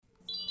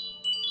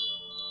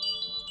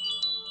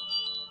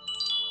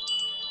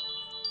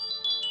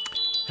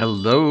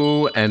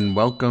Hello and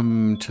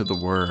welcome to the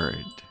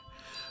Word,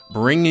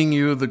 bringing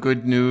you the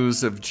good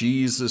news of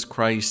Jesus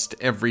Christ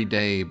every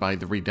day by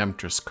the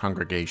Redemptorist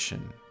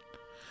Congregation.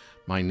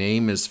 My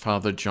name is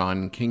Father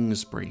John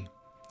Kingsbury,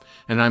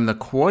 and I'm the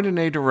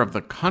coordinator of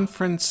the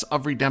Conference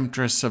of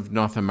Redemptorists of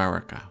North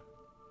America.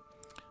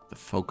 The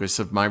focus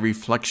of my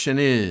reflection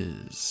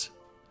is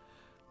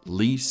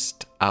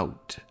leased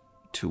out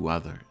to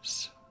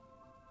others.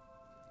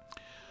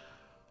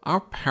 Our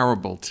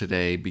parable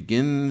today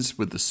begins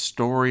with the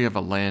story of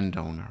a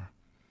landowner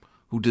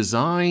who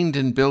designed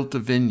and built a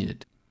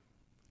vineyard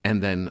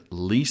and then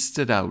leased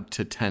it out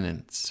to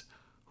tenants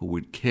who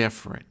would care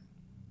for it.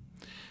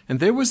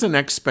 And there was an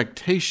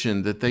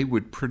expectation that they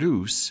would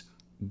produce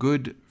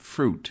good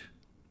fruit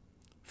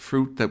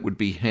that would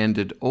be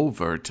handed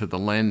over to the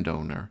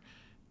landowner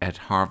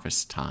at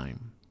harvest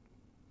time.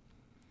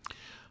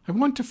 I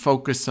want to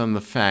focus on the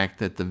fact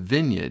that the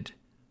vineyard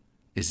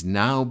is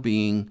now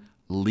being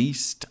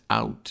leased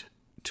out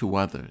to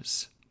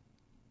others.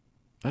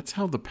 That's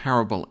how the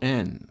parable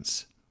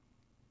ends.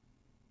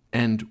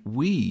 And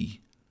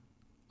we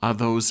are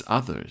those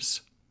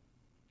others.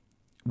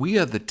 We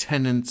are the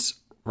tenants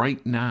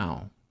right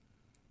now.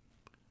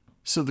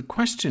 So the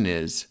question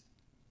is,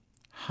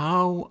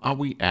 how are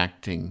we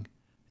acting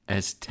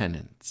as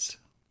tenants?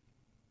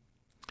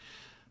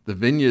 The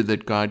vineyard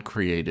that God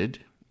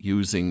created,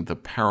 using the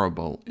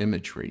parable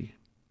imagery,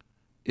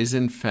 is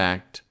in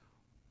fact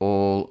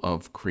all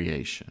of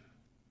creation.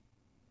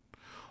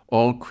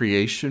 All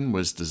creation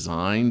was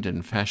designed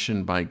and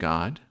fashioned by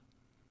God,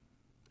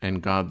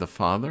 and God the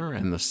Father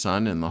and the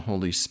Son and the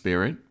Holy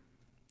Spirit,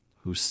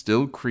 who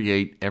still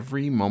create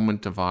every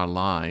moment of our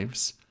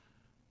lives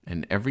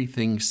and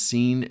everything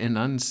seen and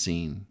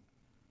unseen.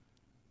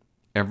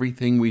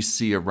 Everything we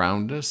see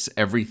around us,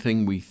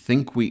 everything we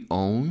think we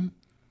own,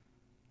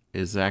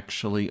 is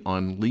actually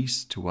on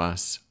lease to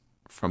us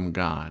from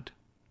God.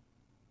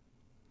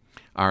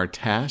 Our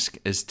task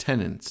as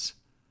tenants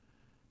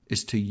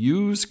is to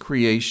use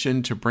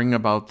creation to bring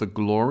about the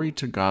glory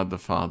to God the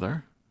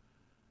Father,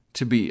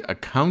 to be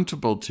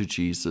accountable to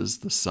Jesus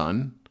the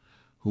Son,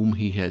 whom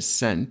He has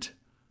sent,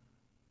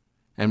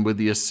 and with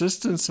the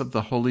assistance of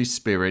the Holy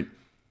Spirit,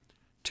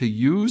 to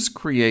use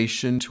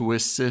creation to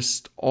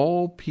assist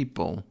all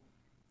people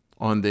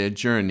on their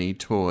journey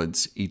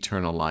towards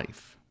eternal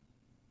life.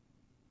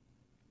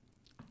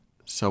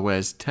 So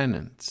as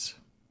tenants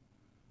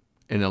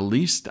in a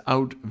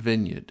leased-out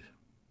vineyard,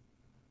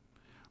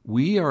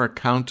 we are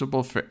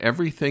accountable for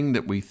everything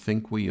that we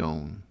think we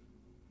own.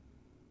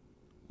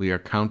 We are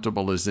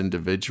accountable as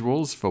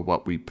individuals for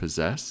what we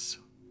possess,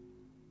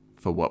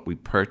 for what we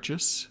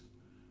purchase,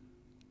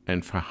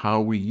 and for how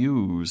we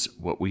use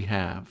what we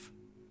have.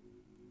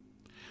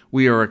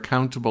 We are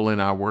accountable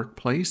in our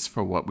workplace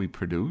for what we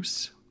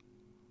produce,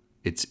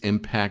 its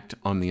impact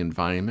on the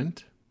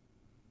environment,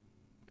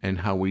 and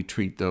how we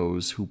treat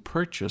those who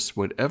purchase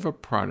whatever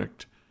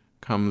product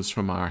comes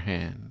from our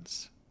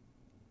hands.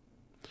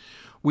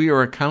 We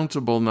are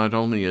accountable not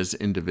only as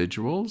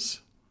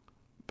individuals,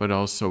 but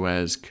also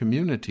as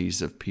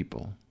communities of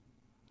people,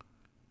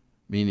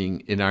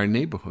 meaning in our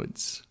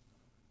neighborhoods,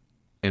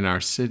 in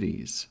our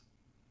cities,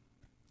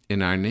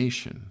 in our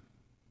nation.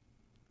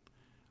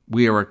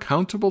 We are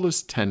accountable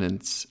as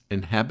tenants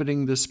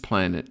inhabiting this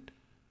planet,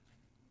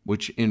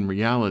 which in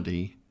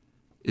reality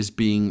is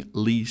being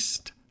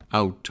leased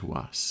out to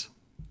us.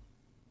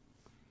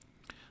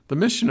 The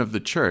mission of the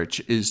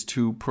church is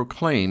to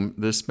proclaim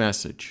this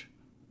message.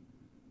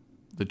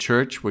 The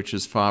church, which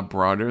is far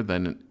broader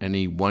than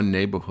any one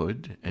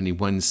neighborhood, any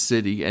one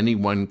city, any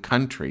one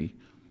country,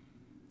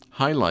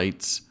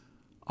 highlights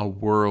a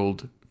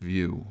world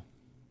view.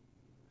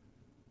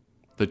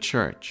 The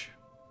church,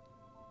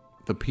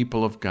 the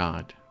people of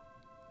God,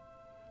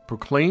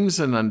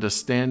 proclaims an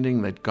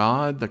understanding that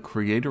God, the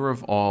creator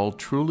of all,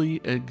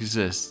 truly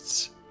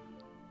exists,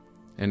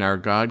 and our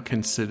God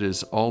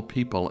considers all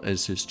people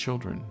as His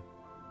children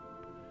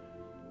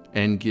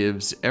and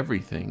gives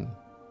everything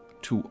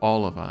to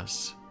all of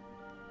us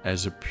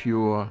as a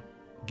pure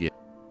gift.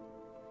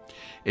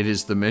 It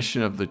is the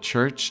mission of the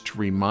church to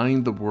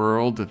remind the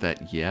world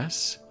that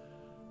yes,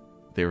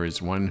 there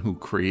is one who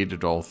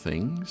created all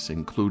things,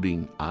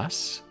 including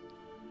us,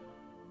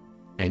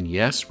 and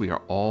yes, we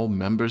are all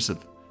members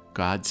of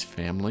God's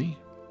family,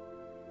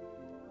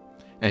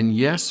 and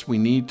yes, we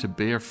need to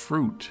bear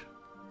fruit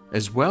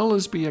as well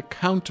as be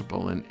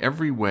accountable in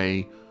every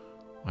way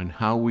on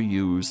how we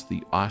use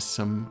the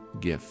awesome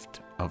gift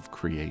of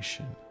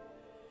creation.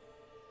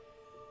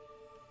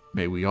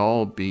 May we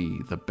all be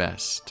the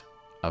best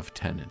of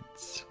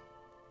tenants.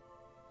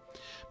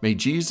 May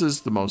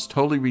Jesus, the most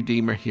holy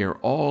Redeemer, hear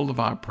all of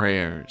our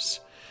prayers,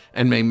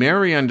 and may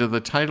Mary, under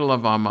the title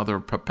of our Mother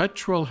of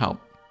Perpetual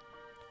Help,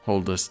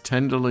 hold us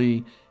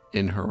tenderly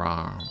in her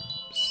arms.